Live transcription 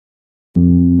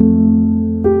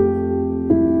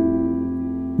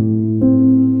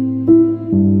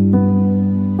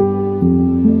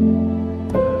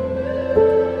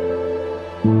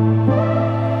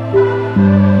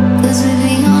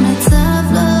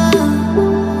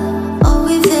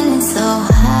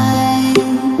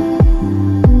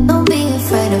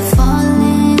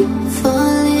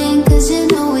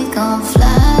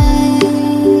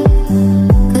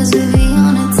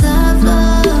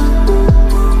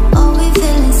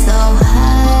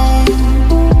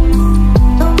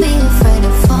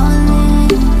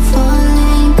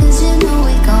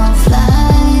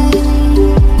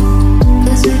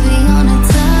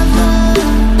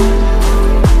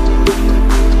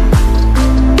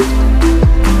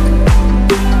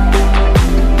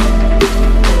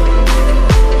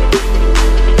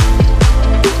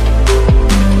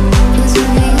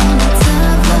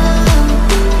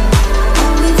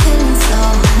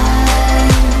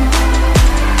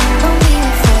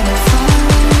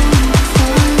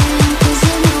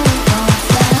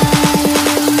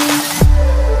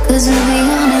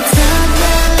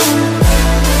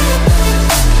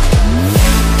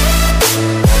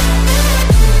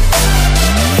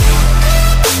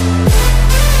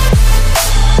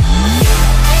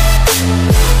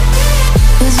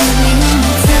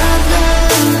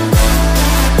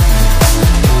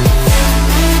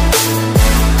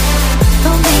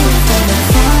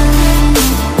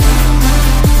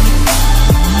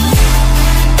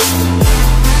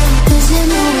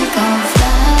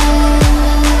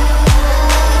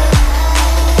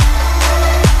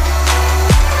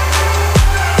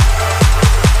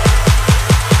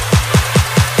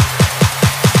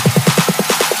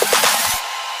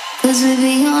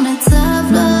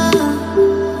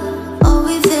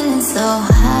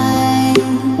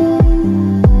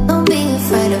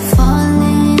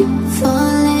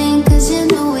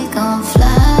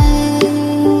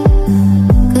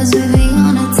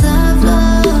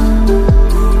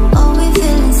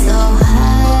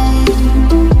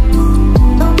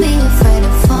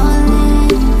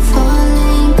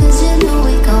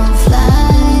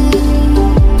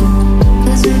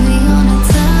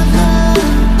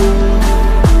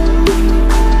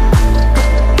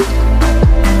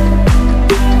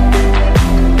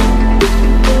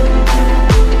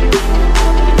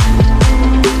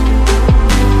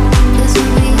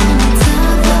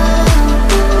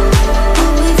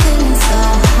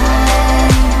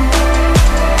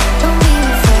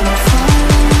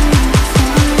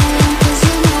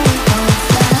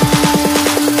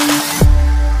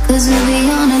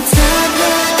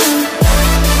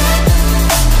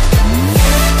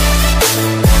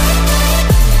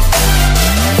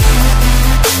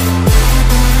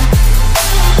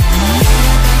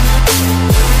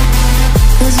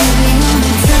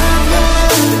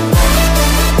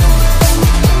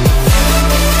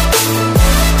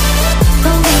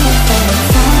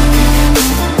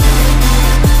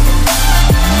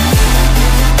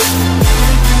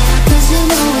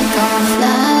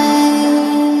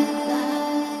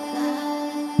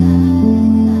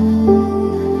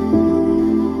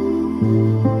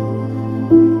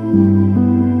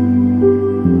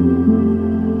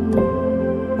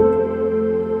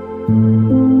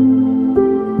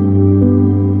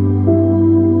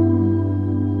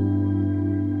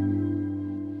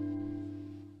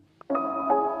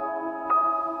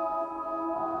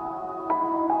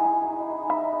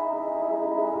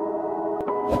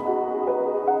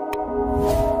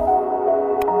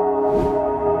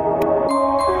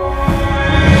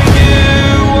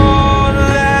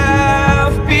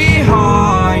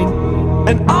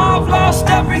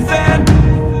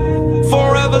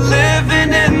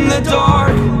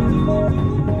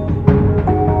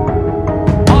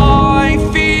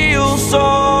so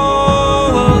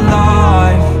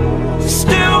alive,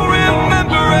 still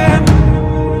remembering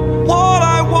what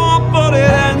I want, but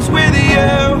it ends with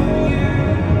you.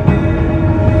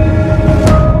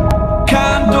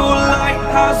 Candlelight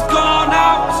has gone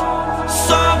out.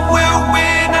 Some will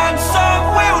win and some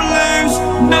will lose.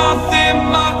 Nothing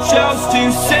much else to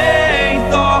say.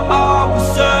 Thought I was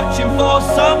searching for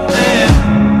something.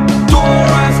 Door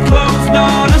has closed,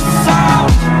 not a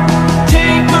sound.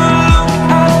 Take a look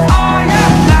as I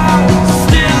am now.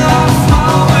 Still I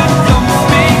smile but don't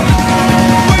speak.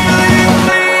 Will you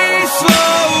please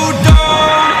slow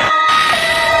down?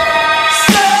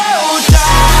 Slow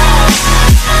down.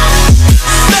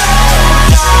 Slow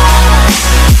down.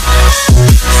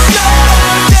 Slow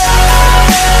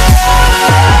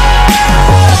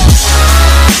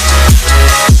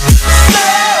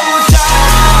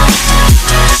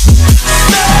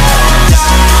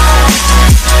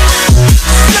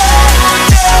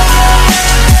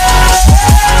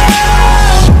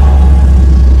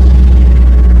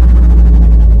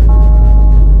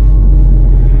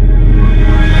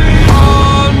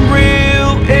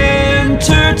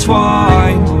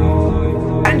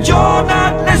and you're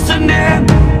not listening.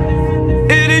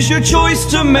 It is your choice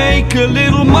to make a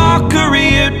little mockery,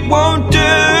 it won't do.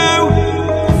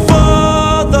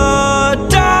 Further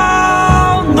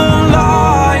down the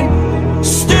line,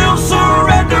 still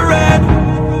surrendering,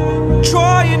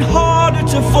 trying harder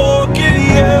to forgive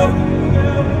you.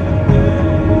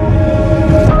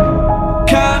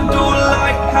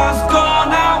 Candlelight has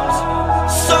gone out.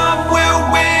 Some will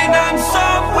win and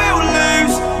some will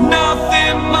lose.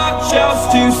 Nothing much else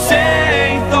to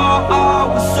say. Thought I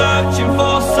was searching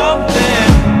for something.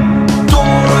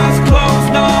 Door has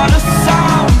closed, not a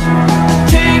sound.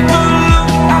 Take a look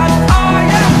as I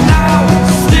am now.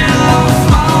 Still I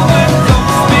smile but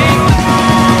don't speak.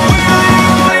 Will you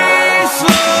please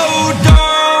slow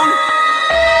down?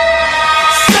 Slow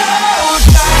down.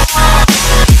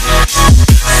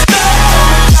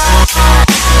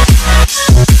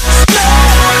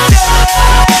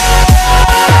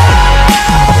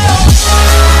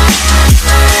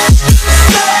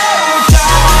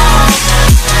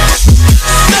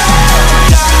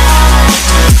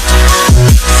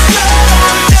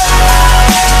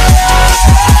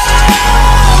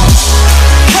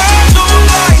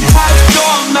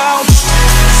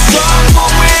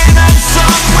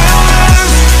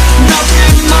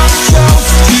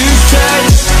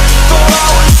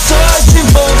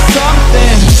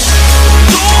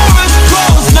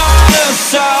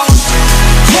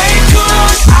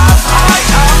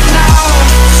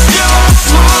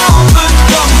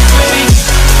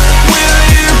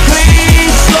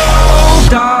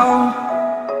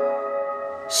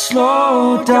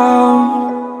 Slow down,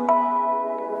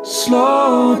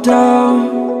 slow down,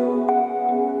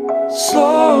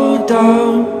 slow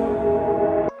down.